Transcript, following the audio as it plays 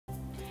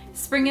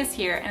Spring is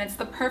here and it's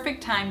the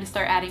perfect time to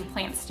start adding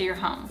plants to your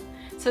home.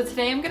 So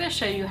today I'm going to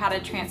show you how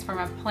to transform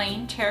a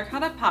plain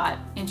terracotta pot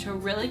into a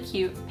really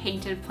cute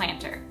painted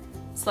planter.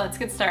 So let's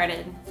get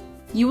started.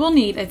 You will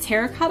need a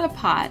terracotta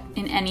pot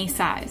in any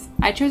size.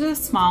 I chose a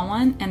small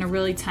one and a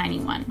really tiny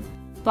one.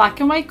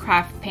 Black and white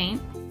craft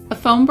paint, a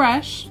foam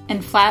brush,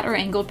 and flat or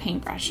angled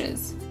paint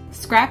brushes.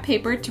 Scrap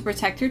paper to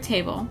protect your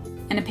table,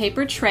 and a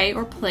paper tray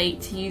or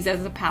plate to use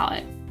as a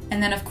palette.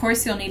 And then of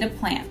course you'll need a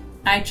plant.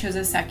 I chose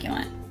a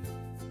succulent.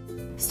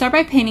 Start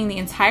by painting the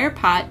entire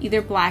pot either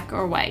black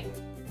or white.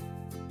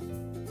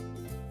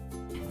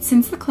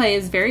 Since the clay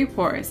is very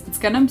porous, it's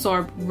going to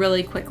absorb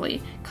really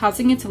quickly,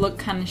 causing it to look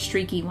kind of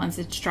streaky once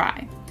it's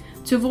dry.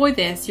 To avoid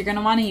this, you're going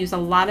to want to use a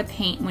lot of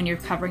paint when you're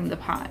covering the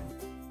pot.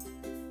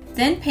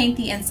 Then paint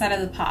the inside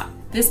of the pot.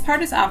 This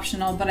part is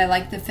optional, but I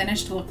like the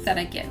finished look that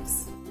it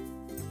gives.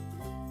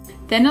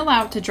 Then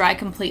allow it to dry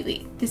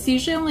completely. This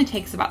usually only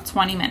takes about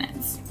 20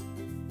 minutes.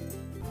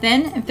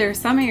 Then, if there are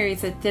some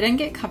areas that didn't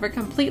get covered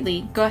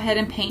completely, go ahead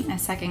and paint a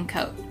second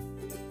coat.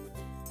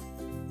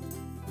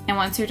 And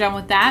once you're done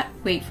with that,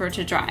 wait for it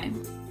to dry.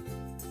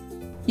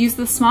 Use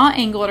the small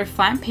angled or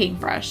flat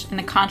paintbrush and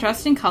a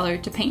contrasting color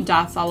to paint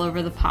dots all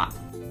over the pot.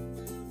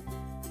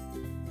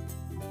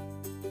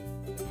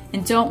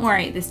 And don't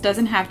worry, this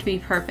doesn't have to be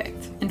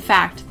perfect. In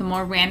fact, the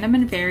more random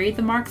and varied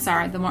the marks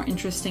are, the more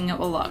interesting it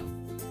will look.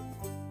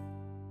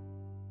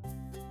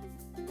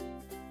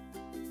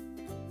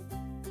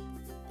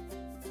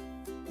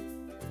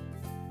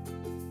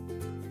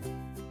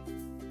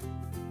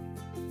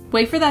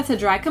 Wait for that to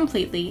dry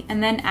completely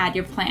and then add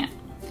your plant.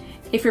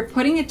 If you're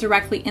putting it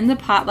directly in the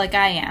pot like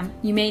I am,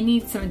 you may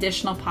need some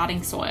additional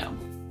potting soil.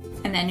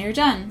 And then you're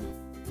done.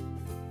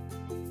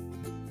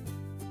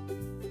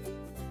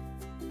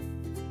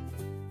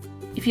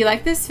 If you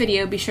like this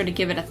video, be sure to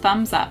give it a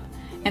thumbs up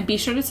and be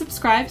sure to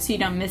subscribe so you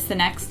don't miss the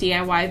next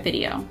DIY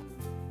video.